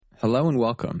Hello and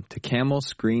welcome to Camel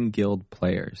Screen Guild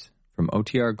Players from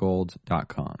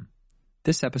OTRGold.com.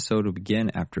 This episode will begin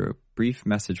after a brief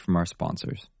message from our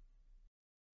sponsors.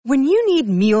 When you need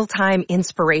mealtime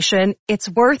inspiration, it's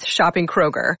worth shopping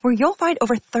Kroger, where you'll find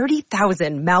over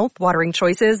 30,000 mouth-watering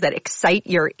choices that excite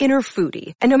your inner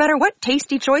foodie. And no matter what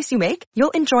tasty choice you make,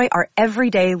 you'll enjoy our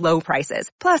everyday low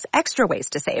prices, plus extra ways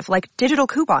to save, like digital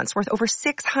coupons worth over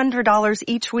 $600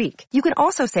 each week. You can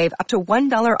also save up to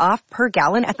 $1 off per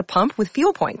gallon at the pump with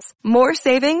fuel points. More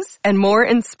savings and more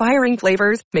inspiring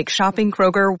flavors make shopping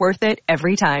Kroger worth it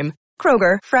every time.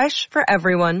 Kroger, fresh for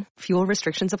everyone. Fuel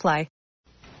restrictions apply.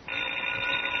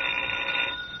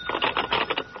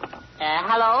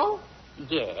 Hello?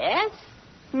 Yes?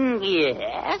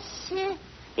 Yes?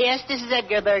 Yes, this is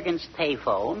Edgar Bergen's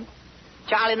payphone.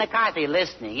 Charlie McCarthy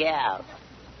listening, yeah.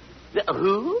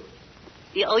 Who?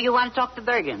 Oh, you want to talk to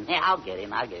Bergen? Yeah, I'll get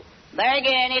him. Bergen,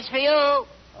 it's for you.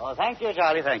 Oh, thank you,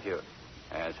 Charlie, thank you.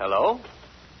 Yes, hello?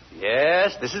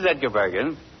 Yes, this is Edgar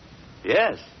Bergen.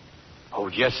 Yes. Oh,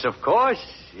 yes, of course,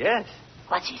 yes.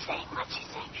 What's he saying?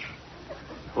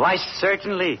 Why,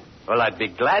 certainly. Well, I'd be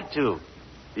glad to.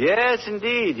 Yes,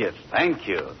 indeed. Yes. Thank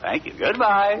you.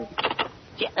 Goodbye.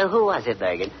 Yeah, who was it,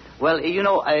 Bergen? Well,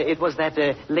 it was that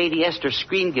Lady Esther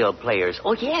Screen Guild Players.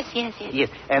 Oh, yes. Yes,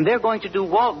 and they're going to do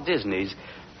Walt Disney's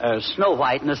Snow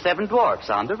White and the Seven Dwarfs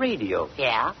on the radio.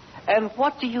 Yeah? And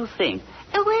what do you think?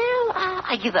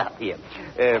 I give up. Yeah.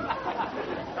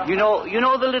 You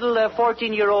know the little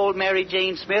 14-year-old Mary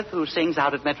Jane Smith who sings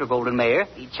out at Metro-Goldwyn-Mayer?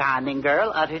 Charming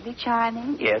girl, utterly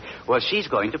charming. Yes. Well, she's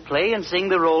going to play and sing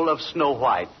the role of Snow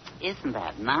White. Isn't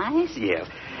that nice? Yes.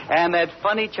 And that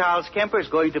funny Charles Kemper's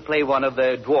going to play one of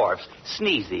the dwarfs,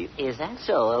 Sneezy. Is that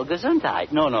so?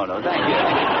 Gesundheit. No, thank you.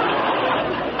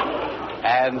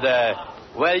 And,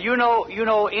 well, you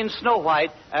know, in Snow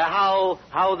White, how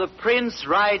the prince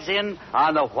rides in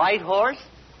on a white horse?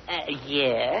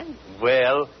 Yes.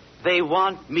 Well, they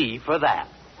want me for that.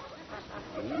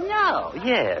 No.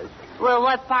 Yes. Well,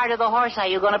 what part of the horse are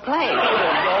you going to play?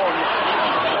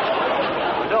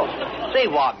 No, they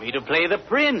want me to play the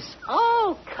prince.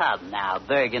 Oh, come now,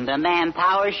 Bergen. The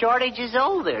manpower shortage is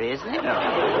over, isn't it?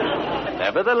 No.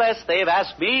 Nevertheless, they've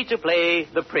asked me to play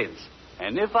the prince.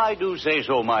 And if I do say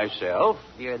so myself...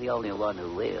 You're the only one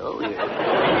who will.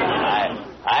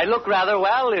 I look rather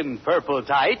well in purple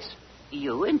tights.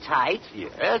 You in tights?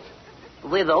 Yes.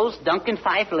 With those Duncan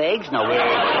Fife legs? No.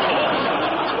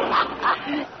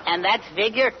 And that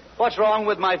figure? What's wrong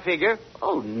with my figure?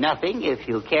 Oh, nothing, if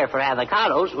you care for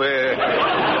avocados.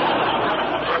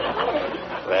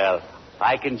 Well,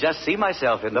 I can just see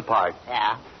myself in the part.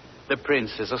 Yeah? The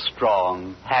prince is a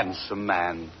strong, handsome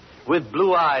man with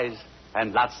blue eyes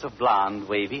and lots of blonde,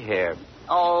 wavy hair.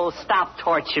 Oh, stop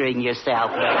torturing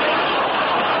yourself.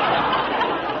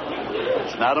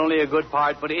 It's not only a good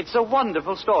part, but it's a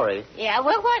wonderful story. Yeah,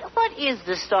 well, what is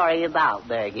the story about,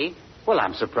 Bergie? Well,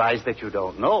 I'm surprised that you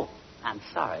don't know. I'm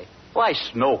sorry. Why,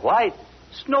 Snow White.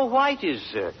 Snow White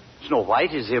is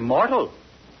immortal.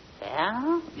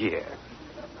 Yeah? Yeah.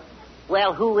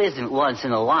 Well, who isn't once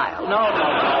in a while? No.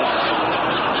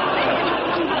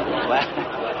 Well,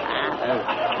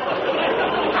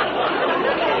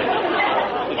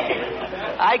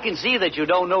 I can see that you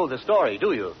don't know the story,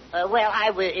 do you?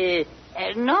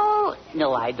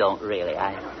 No, I don't really.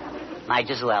 I might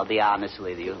as well be honest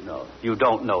with you. No, you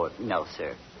don't know it. No,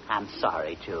 sir. I'm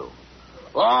sorry, too.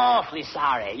 Awfully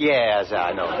sorry. Yes,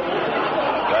 I know.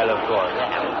 Well, of course.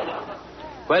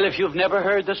 Well, if you've never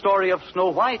heard the story of Snow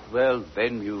White, well,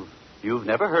 then you've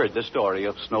never heard the story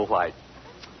of Snow White.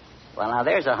 Well, now,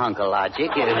 there's a hunk of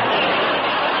logic.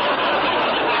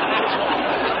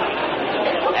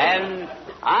 And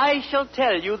I shall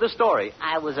tell you the story.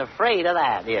 I was afraid of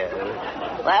that. Yes.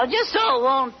 Well, just so it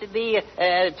won't be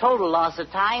a total loss of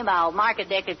time, I'll mark a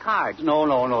deck of cards. No,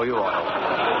 you won't.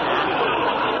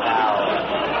 Now,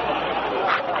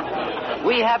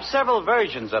 we have several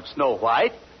versions of Snow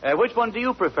White. Which one do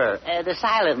you prefer? The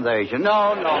silent version.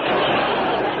 No.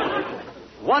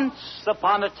 Once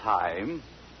upon a time...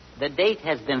 The date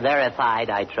has been verified,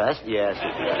 I trust. Yes.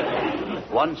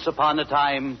 Once upon a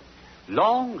time,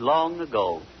 long, long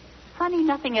ago. Funny,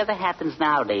 nothing ever happens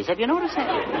nowadays. Have you noticed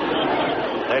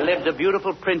that? There lived a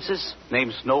beautiful princess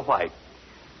named Snow White.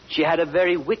 She had a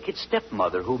very wicked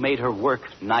stepmother who made her work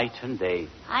night and day.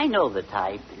 I know the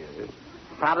type.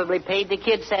 Probably paid the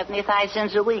kid 75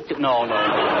 cents a week. No.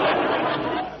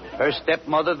 Her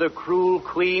stepmother, the cruel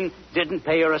queen, didn't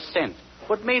pay her a cent,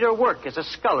 but made her work as a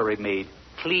scullery maid,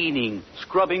 cleaning,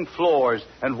 scrubbing floors,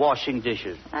 and washing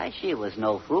dishes. She was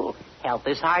no fool. Help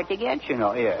is hard to get, you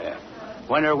know. Yeah.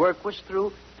 When her work was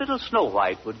through, little Snow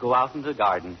White would go out in the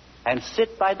garden and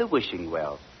sit by the wishing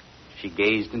well. She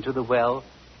gazed into the well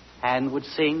and would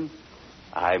sing,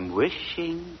 I'm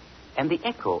wishing. And the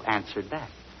echo answered back,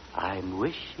 I'm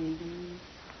wishing,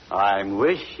 I'm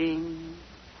wishing,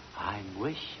 I'm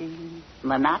wishing.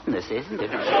 Monotonous, isn't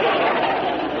it?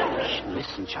 Shh,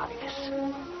 listen, Charlie,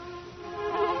 listen.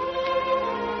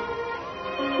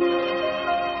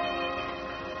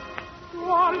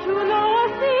 Want to know a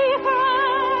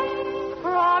secret?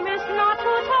 Promise not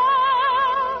to tell.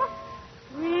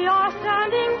 We are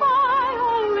standing by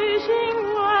a wishing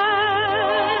well.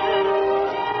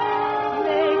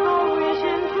 Make a wish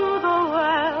into the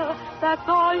well. That's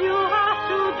all you have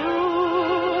to do.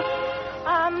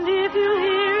 And if you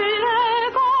hear it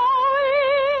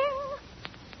echoing,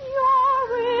 your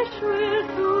wish will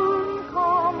soon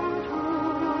come true.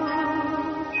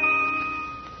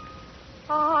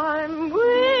 I'm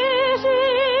wishing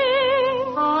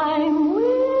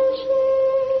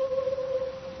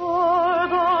for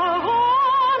the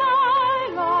one I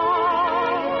love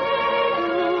to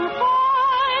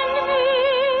find me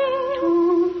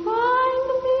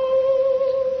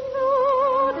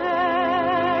today.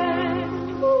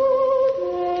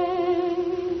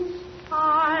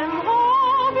 I'm hoping,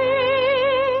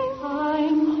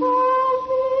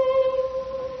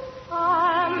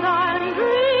 and I'm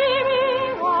dreaming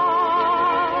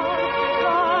of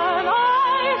the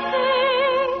nice thing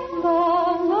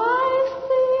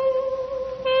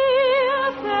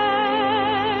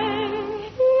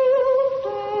he'll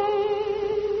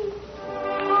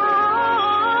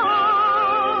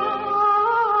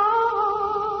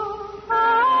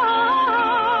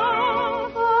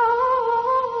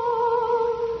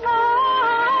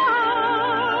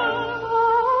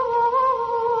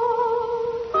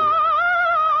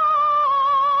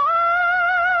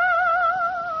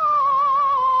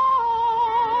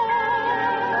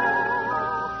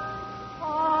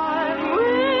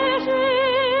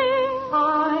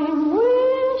I'm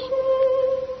wishing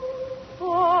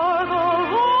for the one I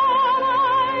love to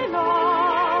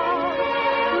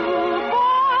find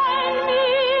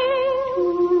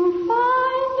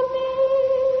me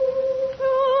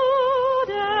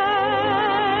today.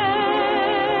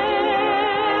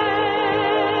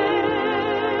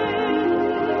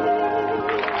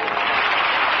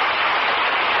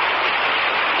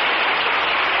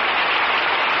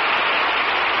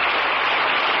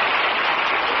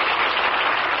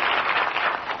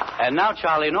 And now,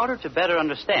 Charlie, in order to better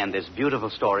understand this beautiful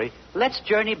story, let's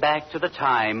journey back to the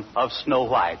time of Snow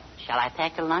White. Shall I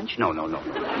pack a lunch? No.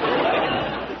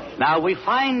 Now, we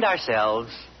find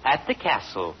ourselves at the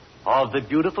castle of the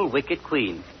beautiful Wicked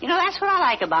Queen. You know, that's what I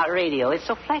like about radio. It's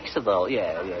so flexible.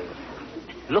 Yeah.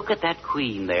 Look at that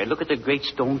queen there. Look at the great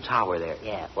stone tower there.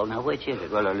 Yeah. Well, now, which is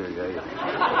it? See?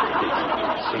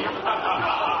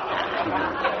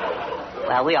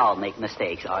 Well, we all make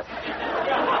mistakes.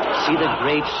 See the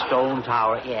great stone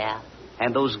tower? Yeah.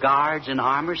 And those guards in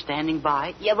armor standing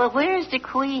by? Yeah, but where's the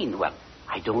queen? Well,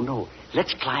 I don't know.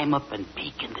 Let's climb up and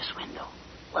peek in this window.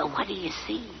 Well, what do you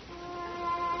see?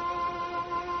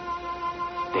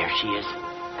 There she is.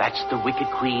 That's the Wicked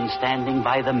Queen standing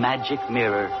by the magic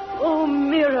mirror. Oh,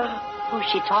 mirror. Who's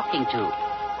she talking to?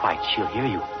 Quiet, she'll hear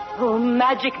you. Oh,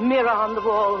 magic mirror on the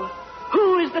wall.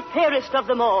 Who is the fairest of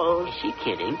them all? Is she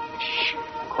kidding? Shh.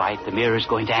 Quiet, the mirror's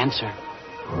going to answer.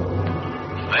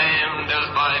 Famed is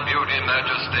thy beauty,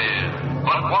 majesty,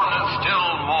 but one is still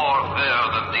more fair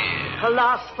than thee.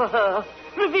 Alas for her.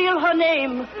 Reveal her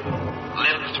name.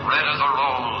 Lips red as a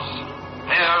rose,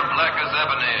 hair black as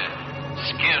ebony,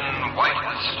 skin white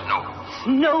as snow.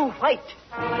 Snow White.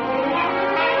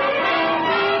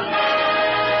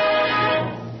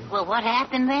 Well, what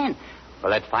happened then?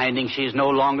 Well, at finding she's no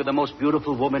longer the most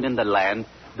beautiful woman in the land,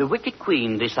 the Wicked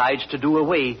Queen decides to do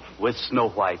away with Snow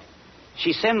White.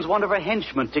 She sends one of her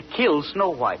henchmen to kill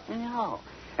Snow White. No.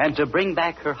 And to bring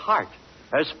back her heart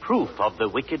as proof of the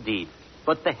wicked deed.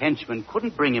 But the henchman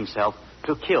couldn't bring himself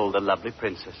to kill the lovely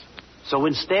princess. So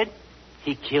instead,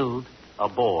 he killed a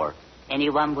boar.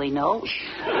 Anyone we know?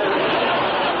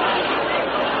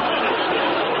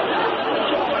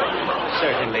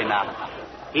 Certainly not.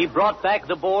 He brought back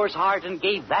the boar's heart and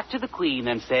gave that to the queen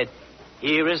and said,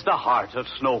 here is the heart of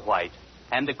Snow White.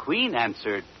 And the queen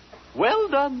answered, well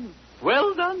done,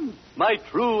 my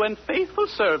true and faithful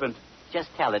servant. Just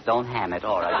tell it, don't ham it,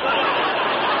 all right.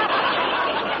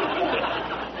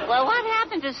 Well, what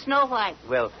happened to Snow White?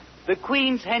 Well, the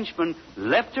queen's henchman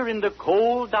left her in the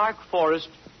cold, dark forest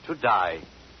to die.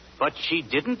 But she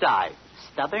didn't die.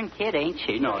 Stubborn kid, ain't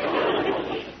she? No.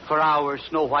 For hours,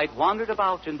 Snow White wandered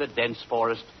about in the dense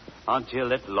forest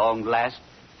until at long last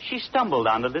she stumbled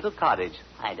on a little cottage.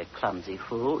 I, the clumsy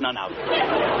fool. No. Well,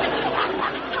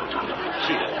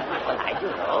 I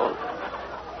don't know.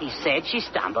 He said she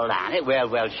stumbled on it.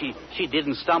 Well, she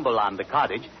didn't stumble on the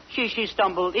cottage. She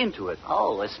stumbled into it.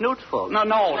 Oh, a snootful.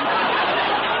 No.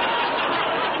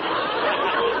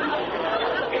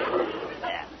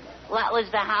 What was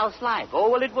the house like? Oh,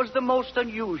 well, it was the most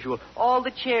unusual. All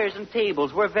the chairs and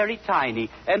tables were very tiny,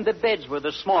 and the beds were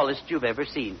the smallest you've ever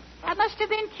seen. That must have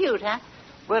been cute, huh?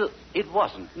 Well, it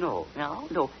wasn't. No.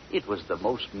 It was the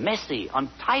most messy,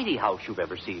 untidy house you've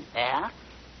ever seen. Yeah?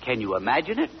 Can you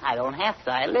imagine it? I don't have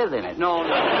to. I live in it. No.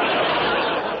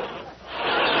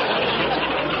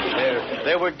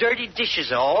 There were dirty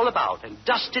dishes all about and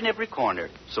dust in every corner.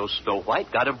 So Snow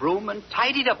White got a broom and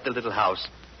tidied up the little house.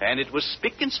 And it was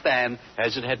spick and span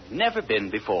as it had never been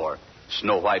before.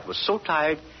 Snow White was so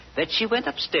tired that she went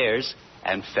upstairs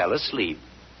and fell asleep.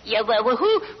 Yeah, well,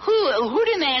 who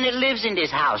the man that lives in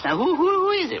this house? Now, who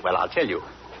is it? Well, I'll tell you.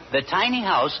 The tiny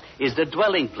house is the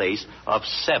dwelling place of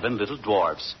 7 little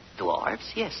dwarfs.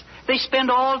 Dwarfs? Yes. They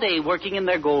spend all day working in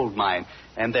their gold mine,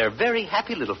 and they're very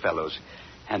happy little fellows.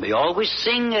 And they always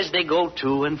sing as they go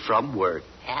to and from work.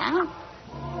 Yeah?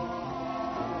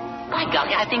 My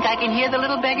golly, I think I can hear the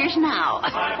little beggars now.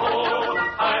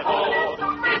 Hi-ho,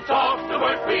 it's off to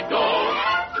work we go.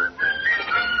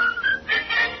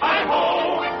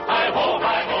 Hi-ho, hi-ho,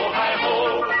 hi-ho,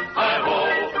 hi-ho, hi-ho,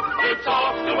 it's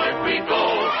off to work we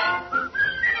go.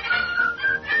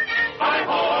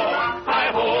 Hi-ho,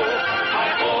 hi-ho,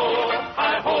 hi-ho,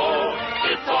 hi-ho,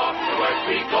 it's off to work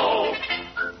we go.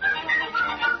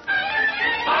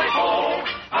 Hi-ho,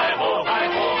 hi-ho,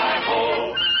 hi-ho, hi-ho,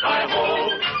 hi-ho,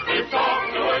 it's off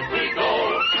to work we go.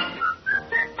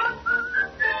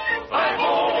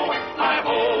 Hi-ho,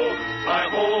 hi-ho,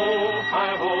 hi-ho,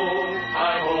 hi-ho,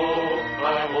 hi-ho,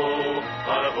 hi-ho,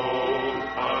 hi-ho,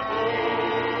 hi-ho.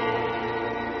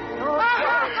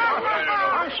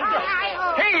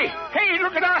 Hey,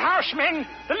 look at our house, men.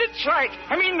 The lit's light.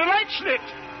 The light's lit.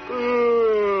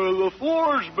 The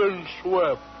floor's been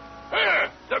swept.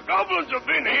 The goblins have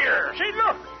been here. See,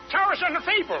 look. Flowers on the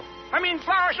table.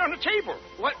 Flowers on the table.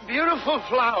 What beautiful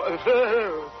flowers.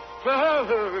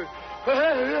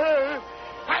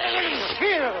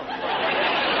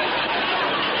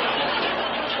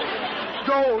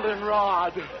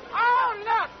 Goldenrod. Oh,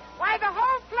 look. Why, the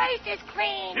whole place is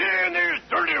clean. Yeah, and there's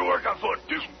dirty work afoot,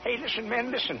 too. Hey, listen,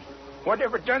 men, listen.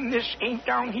 Whatever done this ain't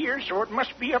down here, so it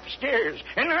must be upstairs.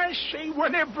 And I say,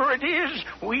 whatever it is,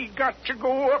 we got to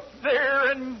go up there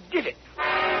and get it.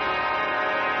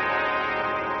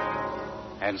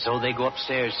 And so they go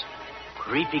upstairs,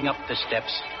 creeping up the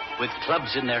steps with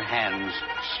clubs in their hands.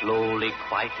 Slowly,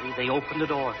 quietly, they open the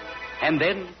door. And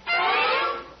then...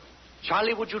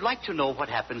 Charlie, would you like to know what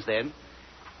happens then?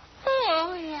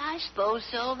 Oh, yeah, I suppose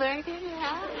so, Bergen.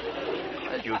 Yeah.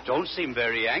 Well, you don't seem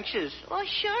very anxious. Oh,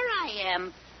 sure I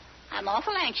am. I'm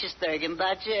awful anxious, Bergen,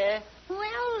 but,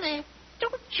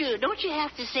 don't you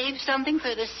have to save something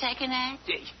for the second act?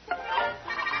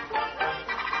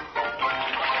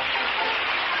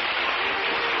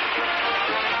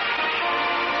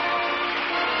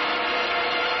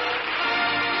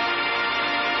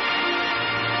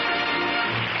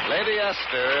 Lady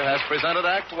Esther has presented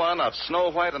Act One of Snow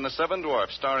White and the 7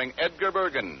 Dwarfs, starring Edgar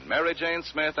Bergen, Mary Jane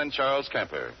Smith, and Charles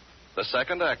Kemper. The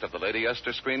second act of the Lady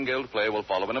Esther Screen Guild play will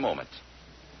follow in a moment.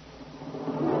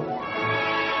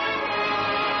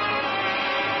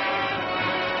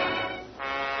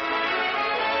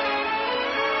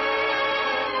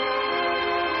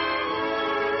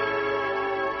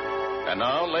 And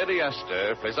now, Lady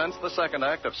Esther presents the second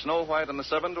act of Snow White and the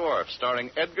 7 Dwarfs, starring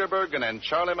Edgar Bergen and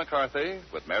Charlie McCarthy,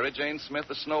 with Mary Jane Smith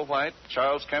as Snow White,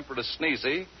 Charles Kemper as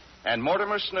Sneezy, and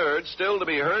Mortimer Snurd still to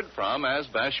be heard from as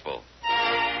Bashful.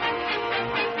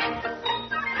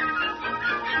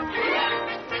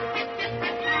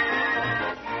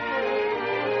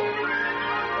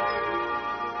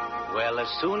 Well, as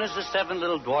soon as the 7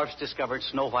 little dwarfs discovered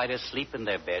Snow White asleep in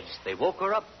their beds, they woke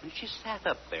her up, and she sat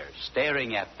up there,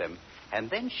 staring at them. And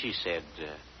then she said,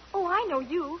 Oh, I know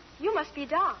you. You must be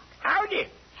Doc. Howdy.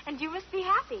 And you must be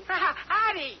happy.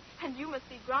 Howdy. And you must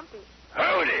be grumpy.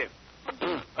 Howdy.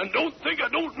 And don't think I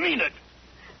don't mean it.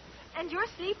 And you're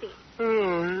sleepy.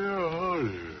 Oh, yeah,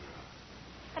 howdy.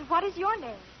 And what is your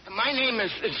name? My name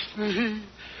is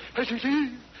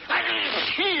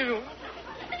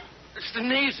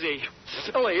Sneezy.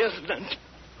 Silly, isn't it?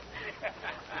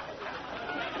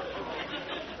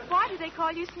 Why do they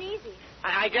call you Sneezy?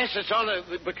 I guess it's on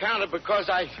account of because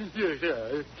I...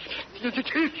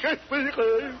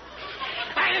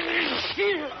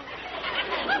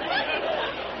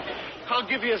 I'll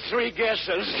give you 3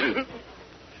 guesses.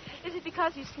 Is it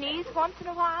because you sneeze once in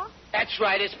a while? That's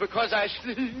right. It's because I...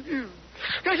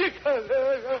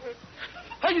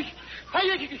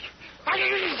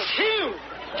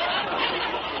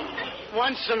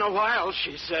 Once in a while,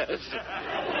 she says.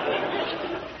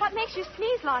 What makes you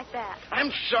sneeze like that?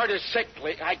 I'm sort of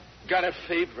sickly. I got a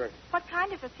fever. What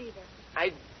kind of a fever?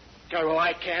 I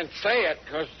can't say it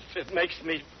because it makes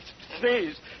me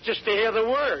sneeze just to hear the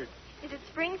word. Is it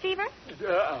spring fever?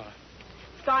 Uh,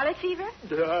 Scarlet fever?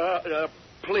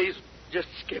 Please, just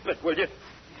skip it, will you?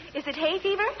 Is it hay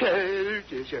fever?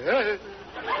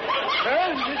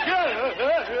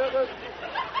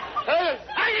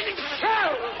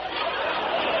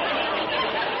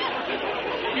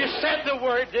 You said the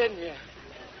word, didn't you?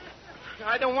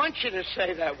 I don't want you to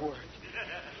say that word.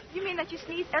 You mean that you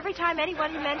sneeze every time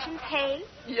anyone mentions hay?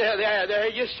 Yeah, there,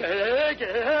 you said it.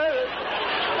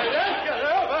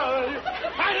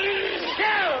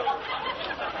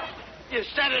 You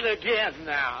said it again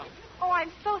now. Oh, I'm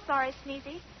so sorry,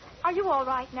 Sneezy. Are you all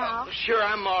right now? Sure,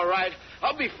 I'm all right.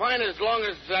 I'll be fine as long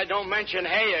as I don't mention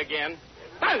hay again.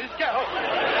 Hey!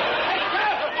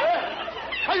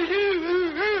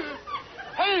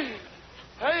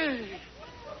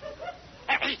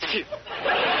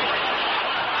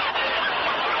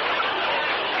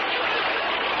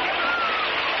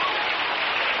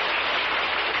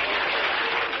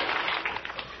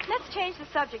 Let's change the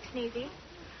subject, Sneezy.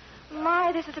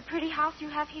 My, this is a pretty house you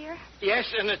have here. Yes,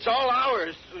 and it's all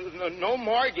ours. No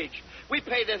mortgage. We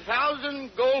paid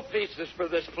 1,000 gold pieces for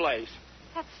this place.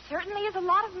 That certainly is a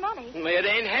lot of money. It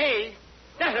ain't hay.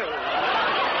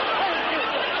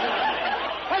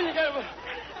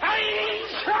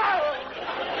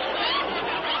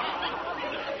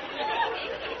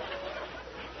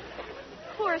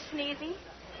 Poor Sneezy.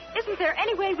 Isn't there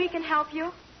any way we can help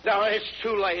you? No, it's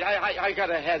too late. I got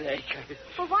a headache.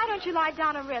 Well, why don't you lie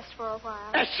down and rest for a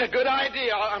while? That's a good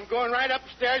idea. I'm going right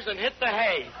upstairs and hit the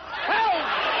hay.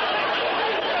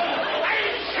 Help!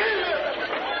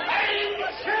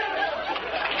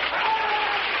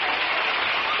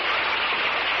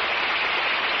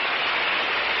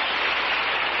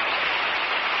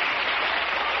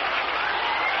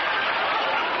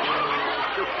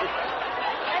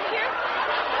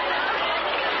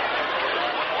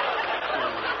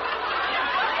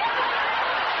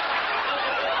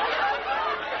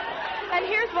 And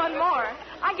here's one more.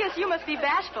 I guess you must be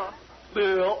bashful.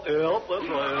 Yeah, that's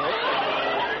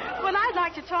right. Well, I'd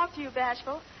like to talk to you,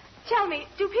 Bashful. Tell me,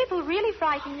 do people really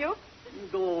frighten you?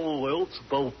 Oh, well, it's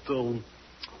about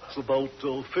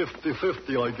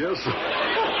 50-50, I guess.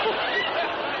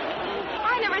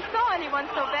 I never saw anyone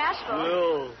so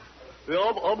bashful.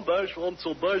 Yeah, I'm bashful. I'm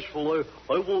so bashful,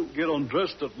 I won't get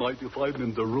undressed at night if I'm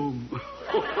in the room.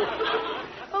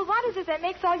 Well, what is it that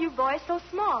makes all you boys so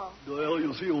small? Well,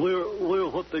 you see, we're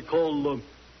what they call,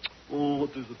 what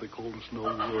is it they call us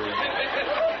now?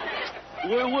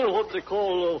 We're what they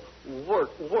call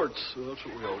warts. That's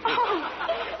what we are.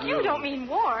 Oh, you don't mean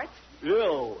warts.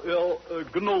 Yeah,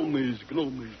 gnomies.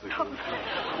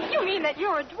 You mean that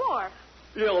you're a dwarf.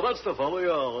 Yeah, that's the fellow,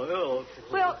 yeah.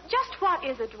 Well, just what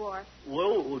is a dwarf?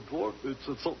 Well, a dwarf, it's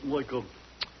something like a...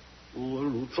 Oh, I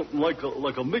don't know, something like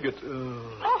a midget.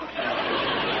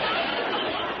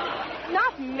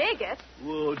 Not maggot.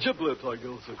 Well, giblet, I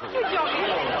guess.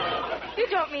 You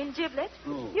don't mean giblet.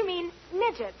 No. You mean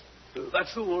midget.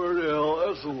 That's the word, yeah.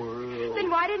 That's the word, yeah. Then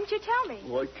why didn't you tell me?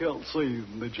 Well, I can't say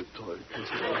midget type.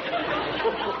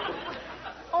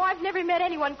 Oh, I've never met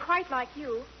anyone quite like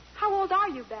you. How old are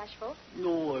you, Bashful?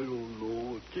 No, I don't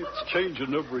know. It keeps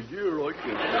changing every year. I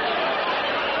can't.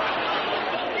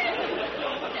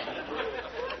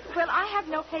 Well, I have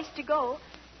no place to go,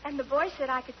 and the boy said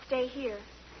I could stay here.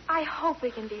 I hope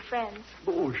we can be friends.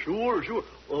 Oh, sure.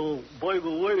 By the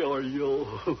way, are you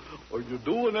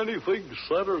doing anything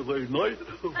Saturday night?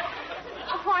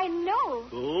 Why, no.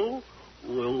 Oh?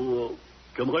 Well,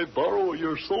 can I borrow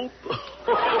your soap?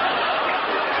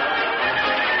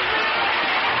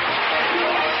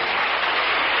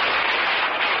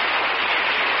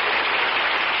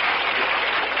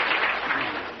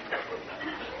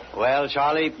 Well,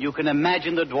 Charlie, you can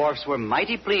imagine the dwarfs were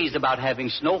mighty pleased about having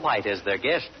Snow White as their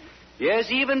guest.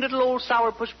 Yes, even little old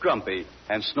Sourpuss Grumpy.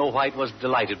 And Snow White was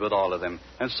delighted with all of them.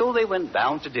 And so they went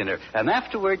down to dinner. And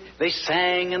afterward, they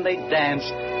sang and they danced.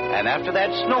 And after that,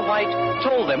 Snow White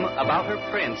told them about her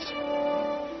prince.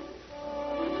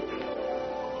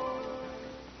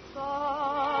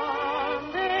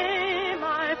 Someday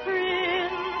my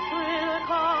prince will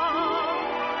come.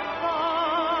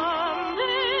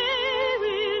 Someday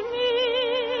we'll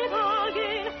meet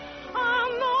again. On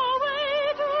the way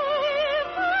to his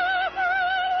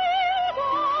heavenly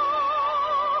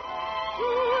walk.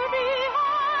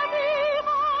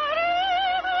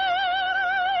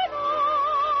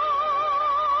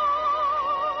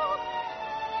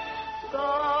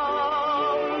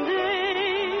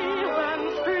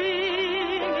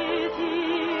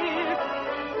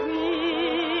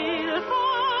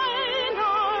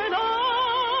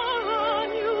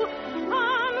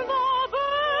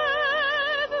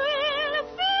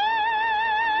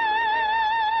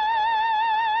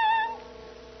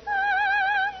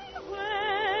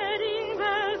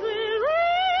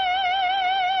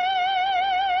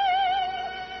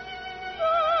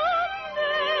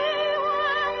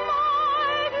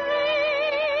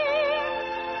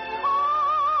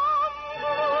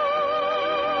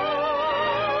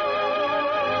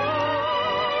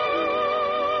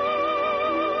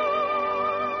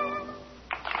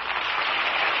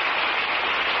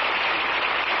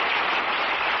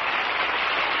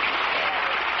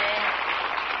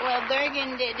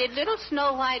 Bergen, did little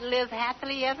Snow White live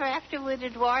happily ever after with the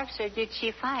dwarfs, or did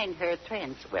she find her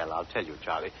prince? Well, I'll tell you,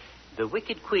 Charlie. The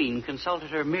wicked queen consulted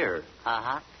her mirror.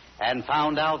 Uh-huh. And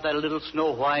found out that little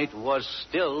Snow White was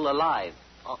still alive.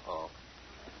 Uh-oh.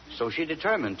 So she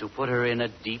determined to put her in a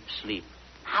deep sleep.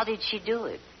 How did she do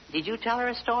it? Did you tell her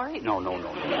a story? No,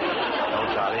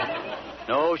 Charlie.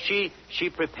 No, she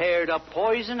prepared a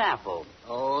poison apple.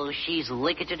 Oh, she's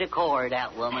wicked to the core,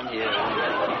 that woman.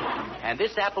 Yeah. And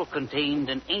this apple contained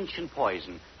an ancient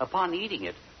poison. Upon eating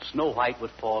it, Snow White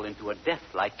would fall into a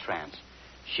death-like trance.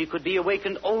 She could be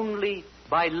awakened only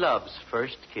by love's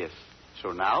first kiss.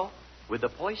 So now, with the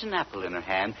poison apple in her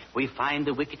hand, we find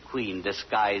the wicked queen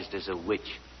disguised as a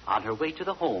witch on her way to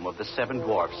the home of the 7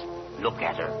 dwarfs. Look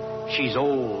at her. She's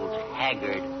old,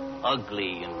 haggard,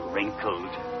 ugly, and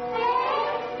wrinkled.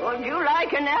 Would you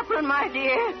like an apple, my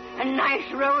dear? A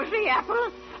nice rosy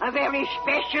apple? A very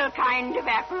special kind of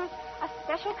apple? A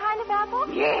special kind of apple?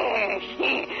 Yes,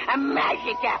 a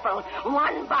magic apple.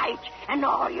 One bite, and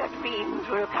all your dreams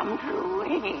will come true.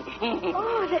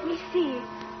 Oh, let me see.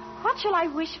 What shall I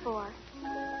wish for?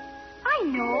 I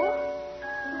know.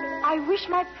 I wish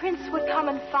my prince would come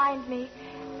and find me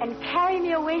and carry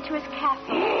me away to his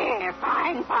castle. Yeah,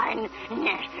 fine.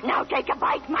 Yes. Now take a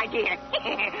bite, my dear.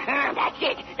 That's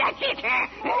it.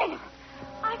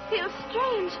 I feel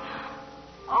strange.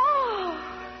 Oh.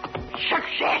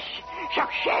 Success.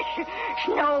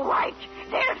 Snow White.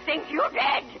 They'll think you're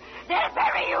dead. They'll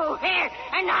bury you here,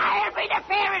 and I'll be the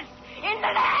fairest in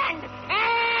the land.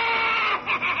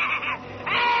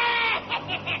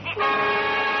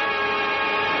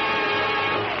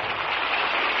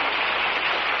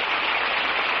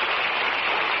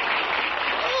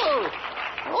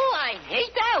 Oh, I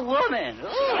hate that woman.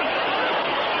 Oh.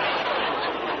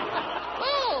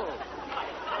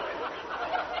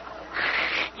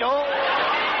 No.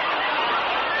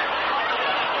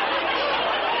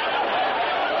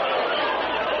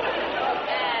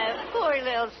 Poor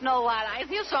little Snow White. I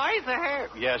feel sorry for her.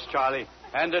 Yes, Charlie.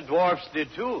 And the dwarfs did,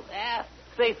 too. Yeah.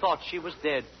 They thought she was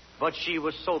dead, but she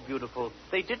was so beautiful,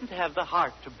 they didn't have the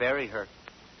heart to bury her.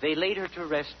 They laid her to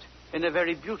rest in a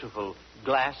very beautiful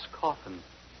glass coffin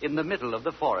in the middle of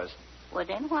the forest. Well,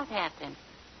 then what happened?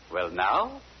 Well,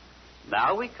 now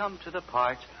we come to the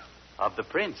part of the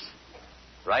prince.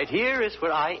 Right here is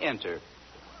where I enter.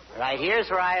 Right here's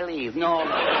where I leave. No.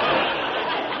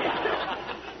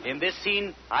 In this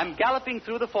scene, I'm galloping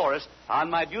through the forest on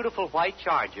my beautiful white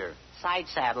charger. Side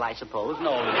saddle, I suppose.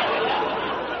 No.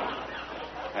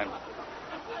 And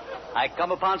I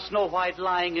come upon Snow White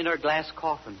lying in her glass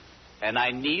coffin, and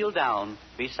I kneel down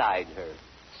beside her.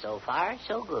 So far,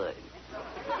 so good.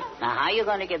 Now, how are you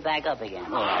going to get back up again?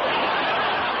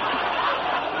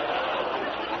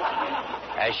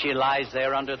 As she lies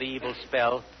there under the evil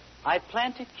spell, I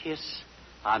plant a kiss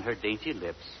on her dainty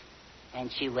lips.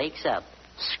 And she wakes up,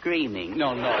 screaming.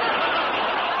 No,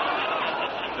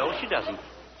 she doesn't.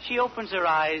 She opens her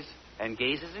eyes and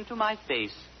gazes into my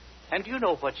face. And do you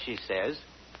know what she says?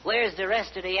 Where's the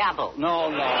rest of the apple?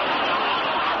 No.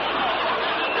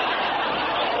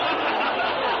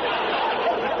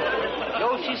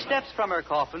 Though she steps from her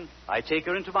coffin, I take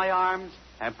her into my arms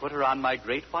and put her on my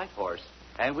great white horse.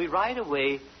 And we ride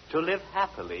away to live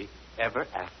happily ever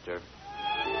after.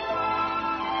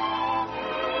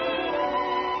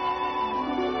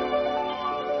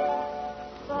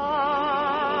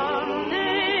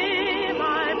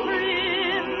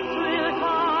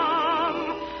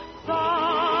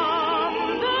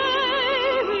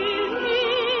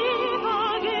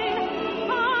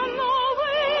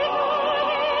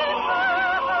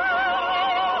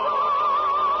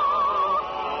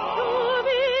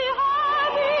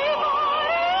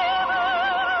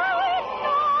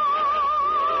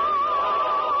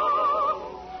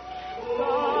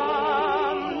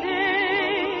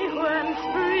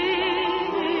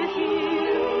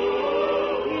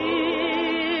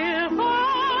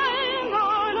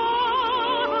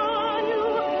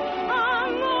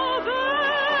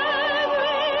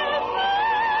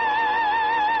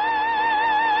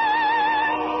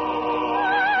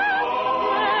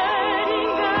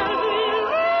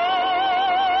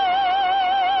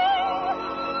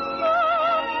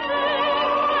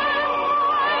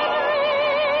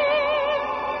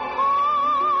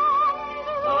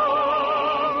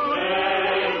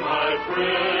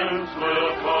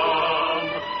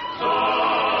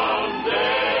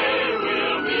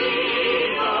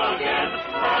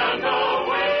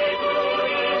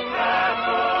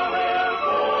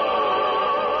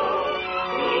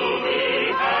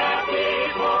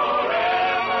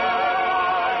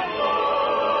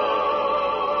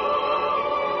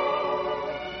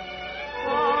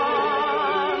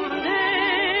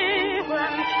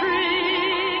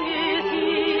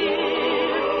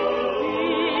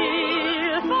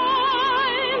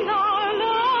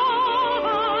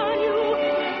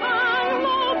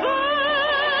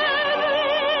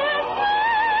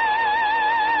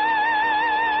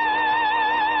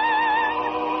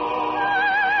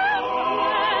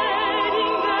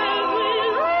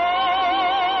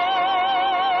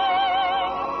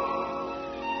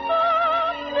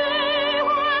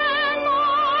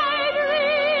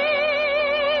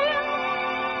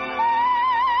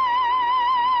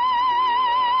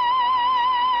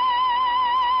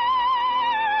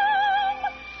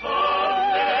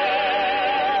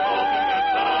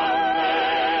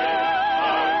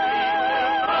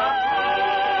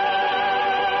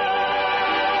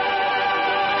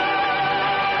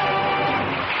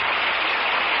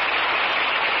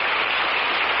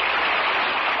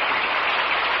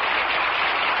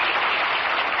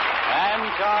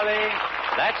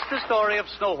 the story of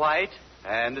Snow White,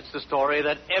 and it's the story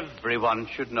that everyone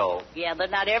should know. Yeah, but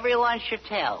not everyone should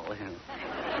tell.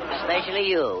 Especially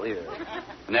you.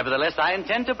 Nevertheless, I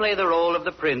intend to play the role of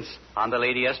the prince on the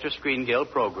Lady Esther Screen Guild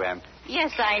program.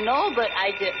 Yes, I know, but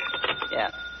I did...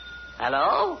 Yeah.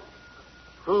 Hello?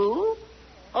 Who?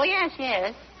 Oh, yes.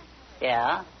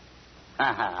 Yeah.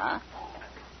 Uh-huh.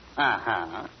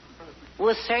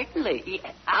 Well, certainly.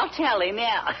 I'll tell him,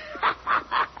 yeah.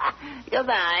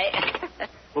 Goodbye.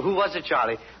 Well, who was it,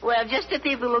 Charlie? Well, just the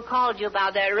people who called you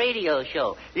about that radio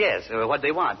show. Yes, what'd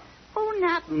they want? Oh,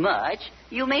 not much.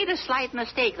 You made a slight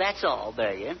mistake, that's all,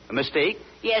 Bergen. A mistake?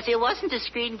 Yes, it wasn't a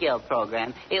Screen Guild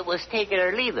program. It was Take It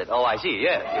or Leave It. Oh, I see,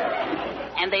 yes.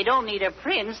 And they don't need a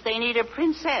prince, they need a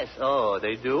princess. Oh,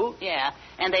 they do? Yeah,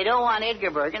 and they don't want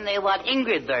Edgar Bergen, they want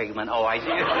Ingrid Bergman. Oh, I see.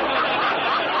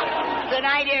 Good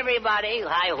night, everybody.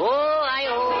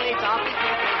 Hi-ho, it's off.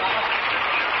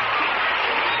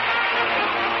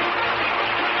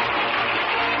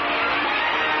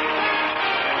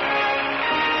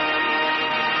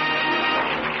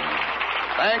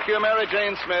 Thank you, Mary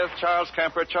Jane Smith, Charles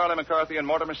Kemper, Charlie McCarthy, and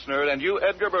Mortimer Snerd, and you,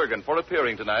 Edgar Bergen, for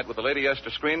appearing tonight with the Lady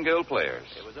Esther Screen Guild players.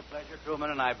 It was a pleasure,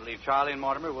 Truman, and I believe Charlie and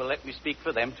Mortimer will let me speak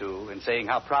for them, too, in saying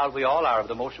how proud we all are of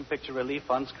the Motion Picture Relief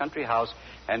Fund's country house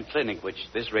and clinic, which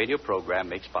this radio program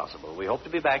makes possible. We hope to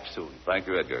be back soon. Thank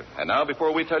you, Edgar. And now,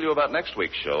 before we tell you about next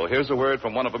week's show, here's a word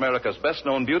from one of America's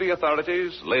best-known beauty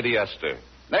authorities, Lady Esther.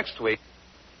 Next week...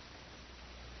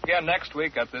 Again next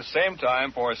week at this same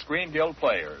time for Screen Guild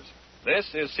Players. This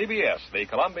is CBS, the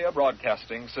Columbia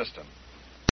Broadcasting System.